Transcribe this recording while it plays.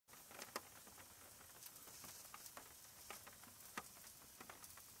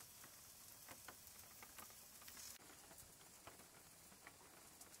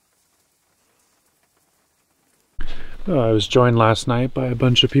I was joined last night by a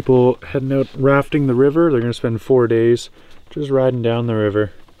bunch of people heading out rafting the river. They're going to spend 4 days just riding down the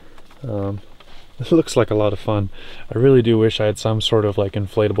river. It looks like a lot of fun. I really do wish I had some sort of like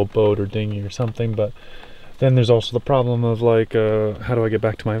inflatable boat or dinghy or something, but then there's also the problem of like, how do I get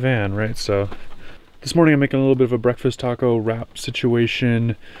back to my van, right? So this morning I'm making a little bit of a breakfast taco wrap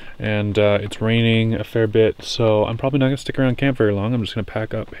situation, and it's raining a fair bit, so I'm probably not gonna stick around camp very long. I'm just gonna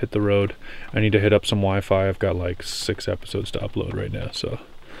pack up, hit the road. I need to hit up some Wi-Fi. I've got like 6 episodes to upload right now, so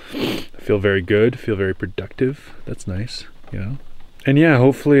I feel very good, feel very productive. That's nice, you know? And yeah,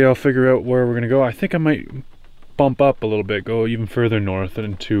 hopefully I'll figure out where we're gonna go. I think I might bump up a little bit, go even further north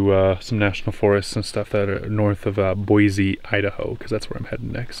into some national forests and stuff that are north of Boise, Idaho, because that's where I'm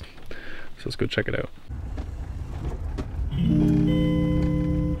heading next. So let's go check it out.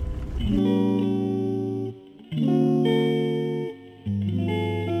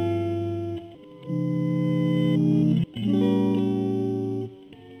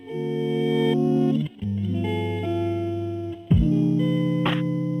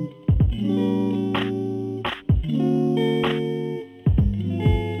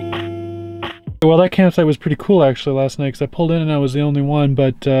 Well, that campsite was pretty cool actually last night, because I pulled in and I was the only one,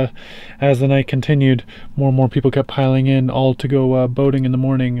 but as the night continued, more and more people kept piling in, all to go boating in the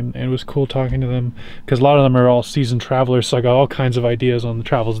morning, and it was cool talking to them, because a lot of them are all seasoned travelers, so I got all kinds of ideas on the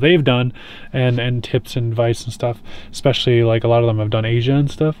travels they've done, and tips and advice and stuff, especially like a lot of them have done Asia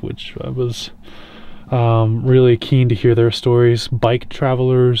and stuff, which I was really keen to hear their stories, bike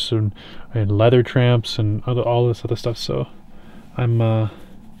travelers and leather tramps and all this other stuff, so I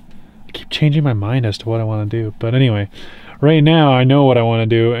keep changing my mind as to what I want to do. But anyway, right now I know what I want to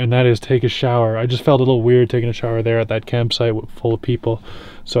do, and that is take a shower. I just felt a little weird taking a shower there at that campsite full of people,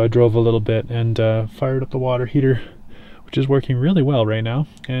 so I drove a little bit and fired up the water heater, which is working really well right now,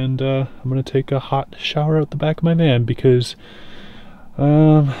 and I'm gonna take a hot shower out the back of my van, because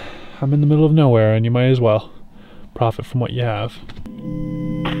I'm in the middle of nowhere and you might as well profit from what you have.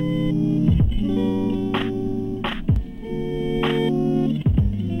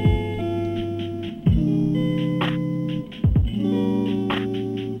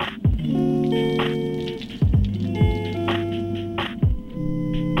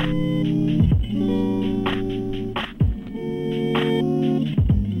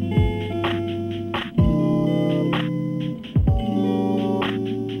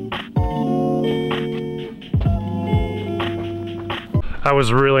 That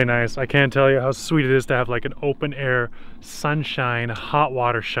was really nice. I can't tell you how sweet it is to have like an open air, sunshine, hot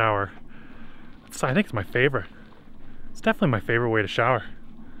water shower. I think it's my favorite. It's definitely my favorite way to shower.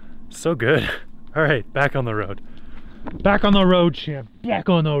 So good. All right, back on the road. Back on the road, champ. Back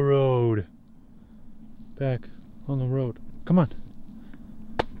on the road. Back on the road. Come on.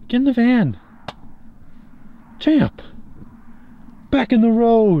 Get in the van. Champ. Back in the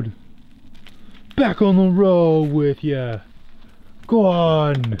road. Back on the road with ya. Go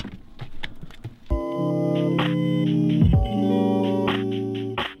on!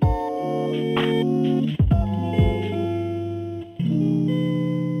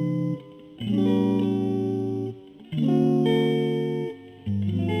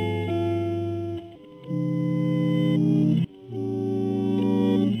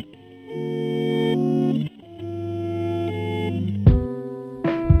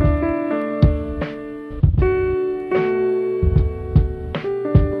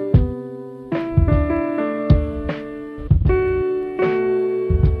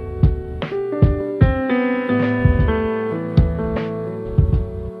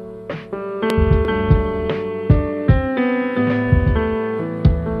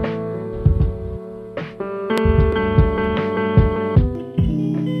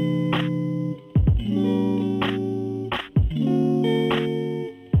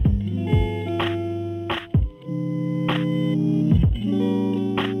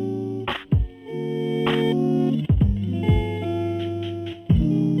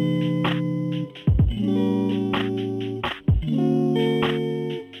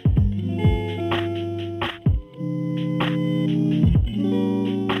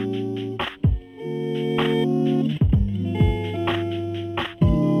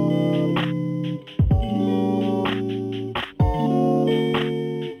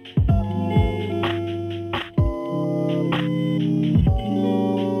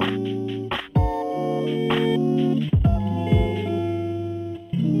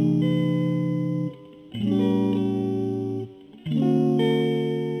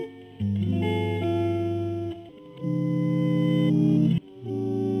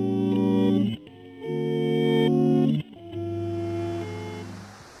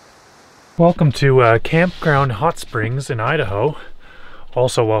 Welcome to Campground Hot Springs in Idaho.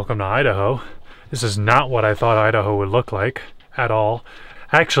 Also welcome to Idaho. This is not what I thought Idaho would look like at all.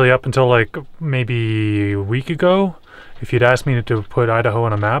 Actually, up until like maybe a week ago, if you'd asked me to put Idaho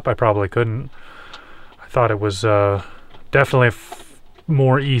on a map, I probably couldn't. I thought it was definitely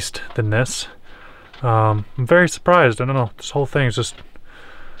more east than this. I'm very surprised. I don't know, this whole thing is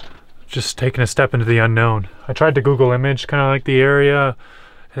just taking a step into the unknown. I tried to Google image kind of like the area,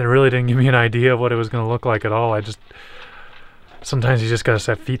 and it really didn't give me an idea of what it was going to look like at all. Sometimes you just gotta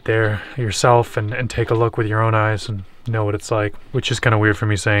set feet there yourself and take a look with your own eyes and know what it's like, which is kind of weird for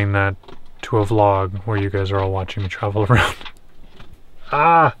me saying that to a vlog where you guys are all watching me travel around.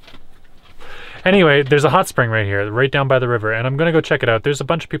 Anyway, there's a hot spring right here, right down by the river, and I'm gonna go check it out. There's a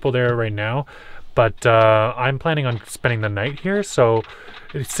bunch of people there right now, but I'm planning on spending the night here, so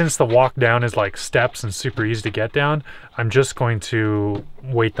since the walk down is like steps and super easy to get down, I'm just going to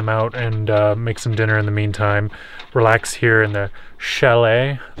wait them out and make some dinner in the meantime, relax here in the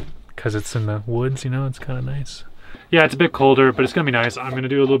chalet, because it's in the woods, you know, it's kind of nice. Yeah, it's a bit colder, but it's gonna be nice. I'm gonna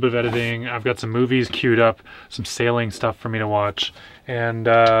do a little bit of editing. I've got some movies queued up, some sailing stuff for me to watch, and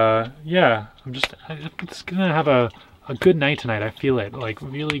yeah, I'm just gonna have a good night tonight. I feel it, like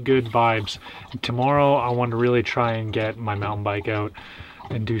really good vibes. And tomorrow I want to really try and get my mountain bike out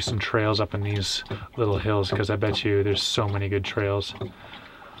and do some trails up in these little hills, because I bet you there's so many good trails.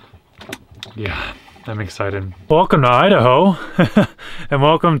 Yeah, I'm excited. Welcome to Idaho and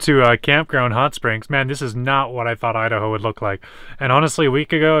welcome to Campground Hot Springs. Man, this is not what I thought Idaho would look like. And honestly, a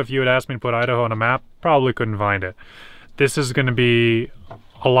week ago, if you had asked me to put Idaho on a map, probably couldn't find it. This is going to be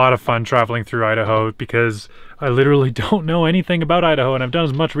a lot of fun traveling through Idaho, because I literally don't know anything about Idaho, and I've done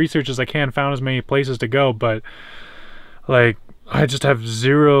as much research as I can, found as many places to go, but like I just have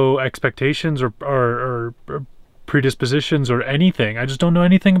zero expectations or predispositions or anything. I just don't know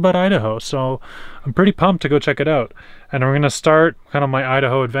anything about Idaho, so I'm pretty pumped to go check it out. And we're gonna start kind of my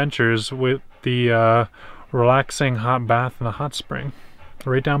Idaho adventures with the relaxing hot bath in the hot spring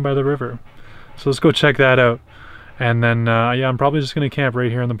right down by the river. So let's go check that out. And then yeah, I'm probably just gonna camp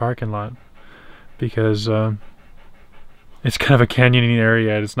right here in the parking lot, because it's kind of a canyoning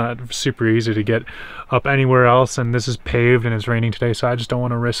area. It's not super easy to get up anywhere else, and this is paved and it's raining today, so I just don't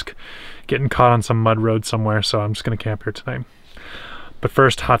want to risk getting caught on some mud road somewhere, so I'm just gonna camp here tonight. But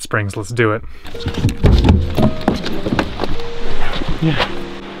first, hot springs, let's do it. Yeah.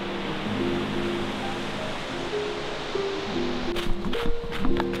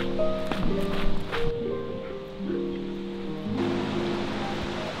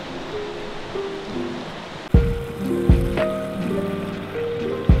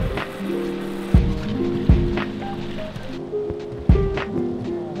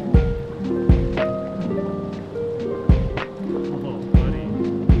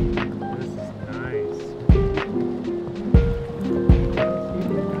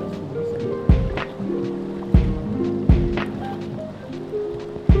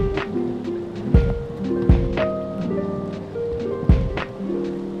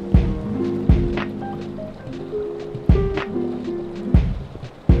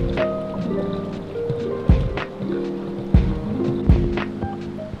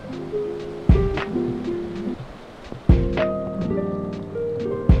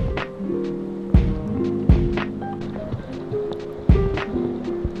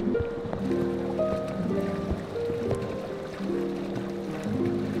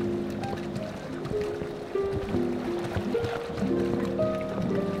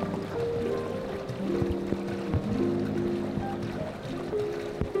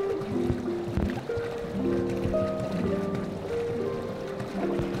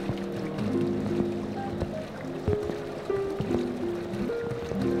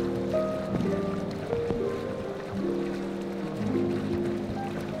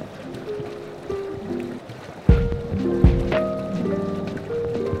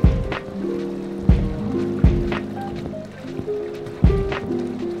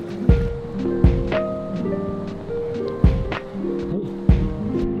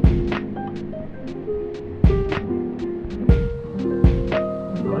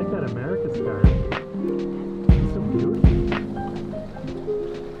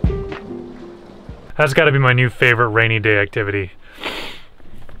 That's got to be my new favorite rainy day activity.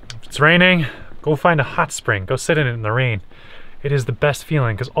 If it's raining, go find a hot spring. Go sit in it in the rain. It is the best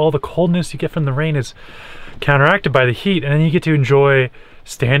feeling, because all the coldness you get from the rain is counteracted by the heat, and then you get to enjoy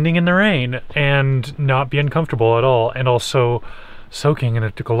standing in the rain and not be uncomfortable at all, and also soaking in a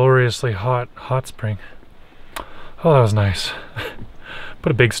gloriously hot spring. Oh, that was nice.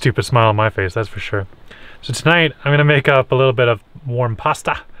 Put a big stupid smile on my face, that's for sure. So tonight I'm gonna make up a little bit of warm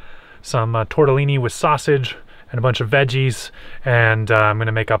pasta some tortellini with sausage and a bunch of veggies, and I'm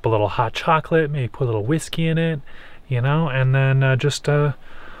gonna make up a little hot chocolate, maybe put a little whiskey in it, you know, and then just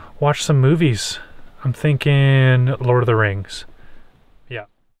watch some movies. I'm thinking Lord of the Rings.